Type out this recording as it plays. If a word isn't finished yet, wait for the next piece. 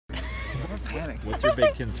panic. What's your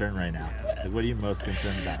big concern right now? Like, what are you most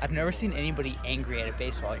concerned about? I've never seen anybody angry at a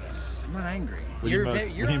baseball game. I'm not angry. You're on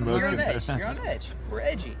edge. You're on edge. We're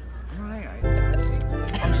edgy.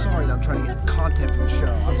 I'm sorry that I'm trying to get content for the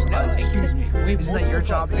show. Excuse me. Isn't that your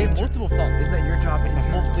job? We have multiple phones. Isn't that your job? We have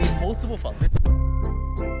multiple phones.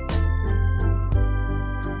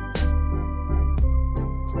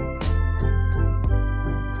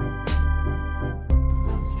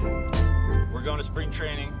 We're going to spring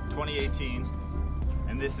training 2018,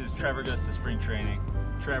 and this is Trevor Goes to Spring Training.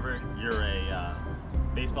 Trevor, you're a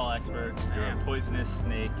baseball expert, you're a poisonous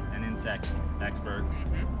snake and insect expert,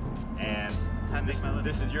 and this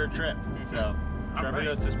is your trip. So Trevor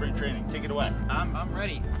Goes to Spring Training. Take it away. I'm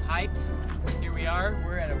ready. Hyped. Here we are.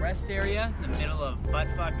 We're at a rest area in the middle of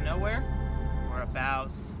buttfuck nowhere. We're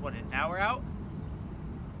about, what, an hour out?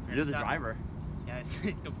 You're the driver. Yeah, that's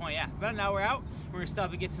a good point. Yeah, about an hour out. We're gonna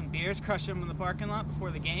stop and get some beers, crush them in the parking lot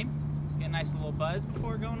before the game. Get a nice little buzz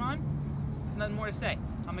before going on. Nothing more to say.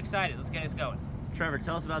 I'm excited. Let's get us going. Trevor,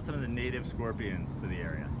 tell us about some of the native scorpions to the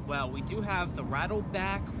area. Well, we do have the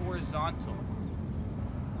rattleback horizontal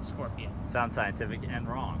scorpion. Sounds scientific and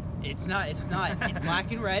wrong. It's not. It's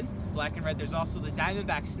black and red. Black and red. There's also the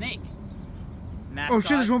diamondback snake. Mascot, oh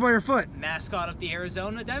shit, there's one by your foot. Mascot of the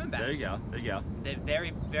Arizona Diamondbacks. There you go. There you go. They're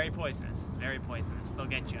very, very poisonous. Very poisonous. They'll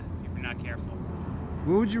get you if you're not careful.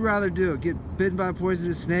 What would you rather do? Get bitten by a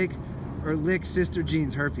poisonous snake or lick Sister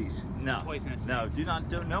Jean's herpes? No. Poisonous snake.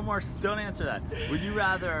 No, don't answer that. Would you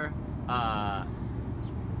rather,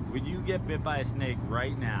 would you get bit by a snake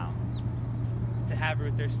right now? To have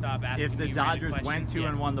Ruther stop asking if the me Dodgers went to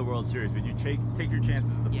and won the World Series, would you take your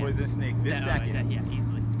chances with the poisonous snake this second? Yeah,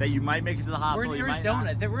 easily. That you might make it to the hospital. We're in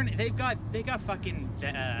Arizona. They got fucking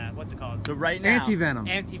what's it called? So right now, anti-venom.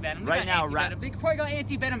 Anti-venom. Right now, they probably got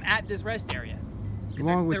anti-venom at this rest area.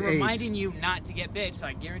 Along with they're AIDS. reminding you not to get bit. So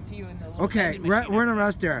I guarantee you in the little okay, we're in a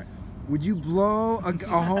rest area. Would you blow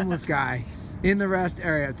a homeless guy in the rest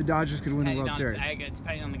area if the Dodgers could win the World Series?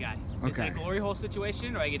 Depending on the guy. Okay. Is it a glory hole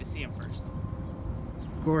situation, or I get to see him first?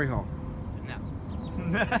 Glory hole. No.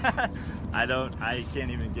 I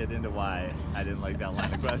can't even get into why I didn't like that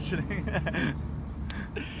line of questioning. Are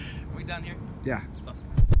we done here? Yeah. Awesome.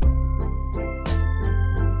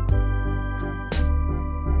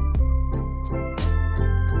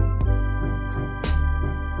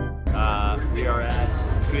 We are at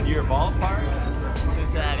Goodyear Ballpark,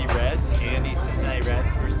 Cincinnati Reds, Andy, Cincinnati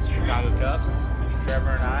Reds versus Chicago Cubs.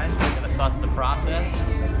 Trevor and I are going to fuss the process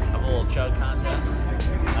of a little chug contest.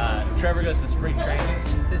 Trevor goes to spring training.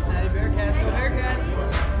 Cincinnati Bearcats, go Bearcats!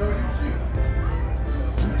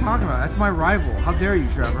 What are you talking about? That's my rival. How dare you,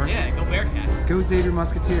 Trevor? Yeah, go Bearcats. Go Xavier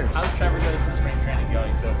Musketeers. How's Trevor goes to spring training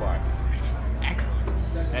going so far? Excellent.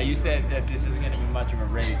 Now you said that this isn't going to be much of a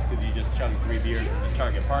race because you just chugged 3 beers in the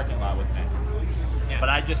Target parking lot with me. Yeah. But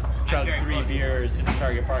I just chugged 3 beers in the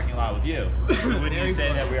Target parking lot with you. So wouldn't you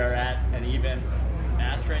say that we are at an even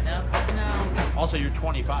match right now? No. Also, you're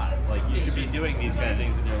 25. Like, you should be doing these kind of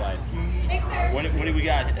things in your life. What do we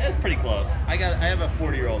got? That's pretty close. I have a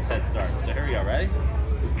 40-year-old's head start. So here we go. Ready?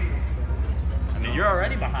 I mean, you're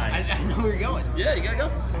already behind. I know where you're going. Yeah, you gotta go.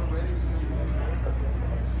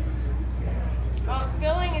 Well,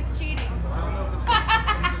 spilling is cheating.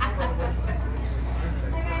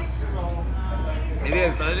 It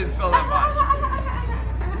is, but I didn't spill that much.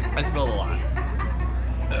 I spilled a lot.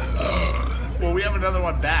 Well, we have another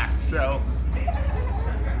one back, so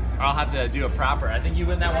I'll have to do a proper. I think you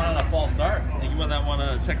win that one on a false start. I think you won that one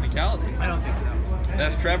on a technicality. I don't think so.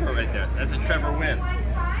 That's Trevor right there. That's a Trevor win.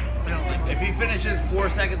 I don't like If he finishes 4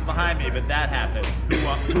 seconds behind me, but that happened,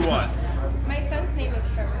 who won? My son's name is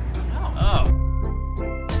Trevor. Oh.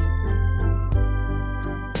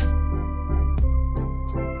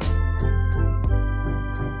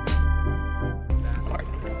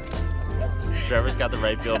 Trevor's got the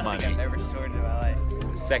right field money. I've ever sorted in my life.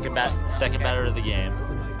 Second batter of the game.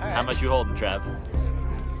 Right. How much you holding, Trev?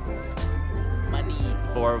 Money.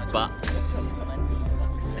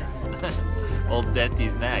 $4. Old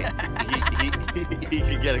Denty's next. he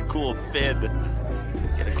could get a cool fin.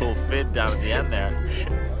 Get a cool fin down at the end there.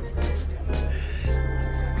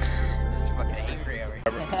 Just fucking angry over here.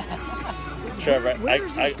 Trevor,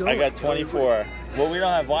 I got 24. Well, we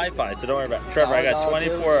don't have Wi-Fi, so don't worry about it. Trevor, I got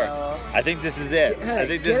 24. I think this is it. I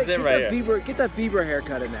think this is it right here. Get that Bieber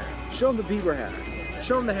haircut in there. Show him the Bieber hair.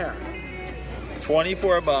 Show him the hair.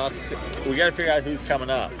 $24. We got to figure out who's coming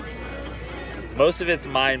up. Most of it's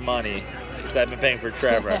mine money because I've been paying for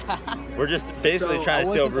Trevor. We're just basically trying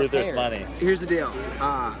to steal Ruther's money. Here's the deal.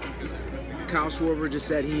 Kyle Schwarber just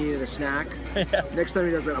said he needed a snack. Next time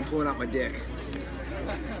he does that, I'm pulling out my dick.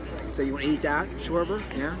 So you want to eat that, Schwarber?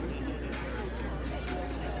 Yeah?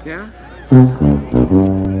 Yeah?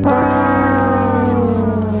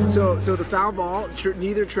 So the foul ball,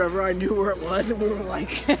 neither Trevor or I knew where it was, and we were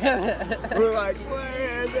like, where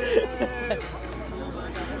is it?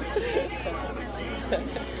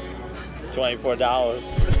 $24.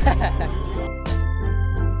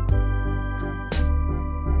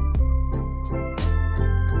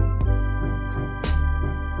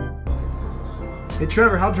 Hey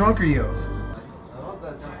Trevor, how drunk are you?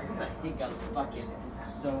 I think I'm fucking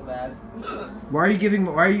so bad. Why are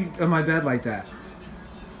you on my bed like that?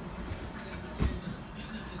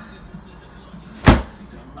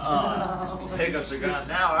 Hiccups are gone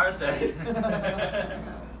now, aren't they?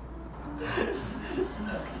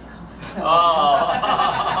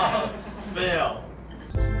 Oh, fail.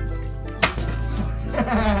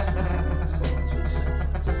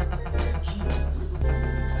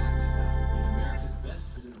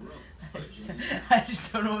 I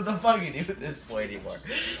just don't know what the fuck to do with this boy anymore.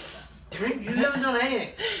 You haven't done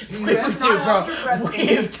anything. We've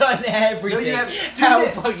done everything. No, you haven't. Do How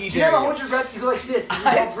this. fucking You dare never you? hold your breath. You go like this. You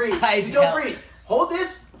don't breathe. You don't breathe. Hold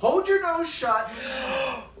this. Hold your nose shut.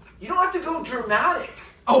 You don't have to go dramatic.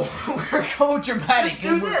 Oh, we're going dramatic. Just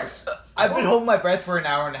do this. I've been holding my breath for an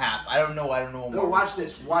hour and a half. I don't know No, more. watch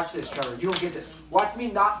this. Watch this, Trevor. You don't get this. Watch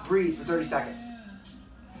me not breathe for 30 seconds.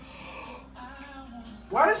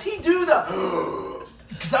 Why does he do the...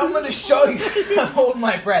 Because I'm going to show you. I'm holding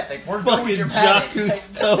my breath. Like, we're going dramatic.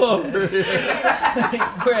 over here.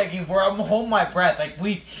 I'm holding my breath. Like,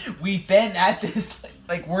 we've been at this...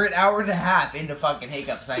 Like, we're an hour and a half into fucking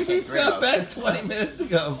hiccups. I can't We got back 20 minutes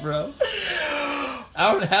ago, bro.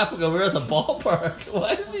 Hour and a half ago, we were at the ballpark.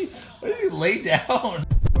 Why does he lay down?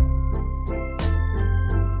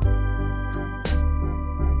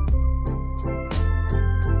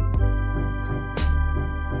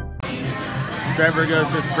 Trevor goes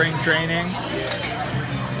to spring training.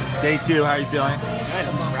 Day 2, how are you feeling? Good.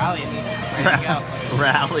 I'm rallying. Ready to go.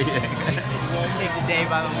 Rallying. We'll take the day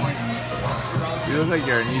by the horn. You look like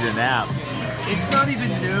you need a nap. It's not even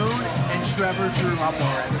noon, and Trevor threw up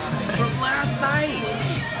already. From last night.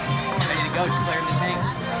 Ready to go. Just clearing the tank.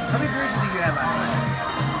 How many beers did you have last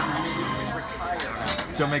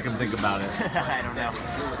night? Don't make him think about it. I don't know.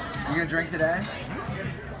 You gonna drink today?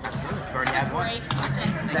 I've already had one.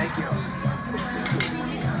 Thank you.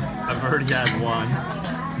 I've already had one.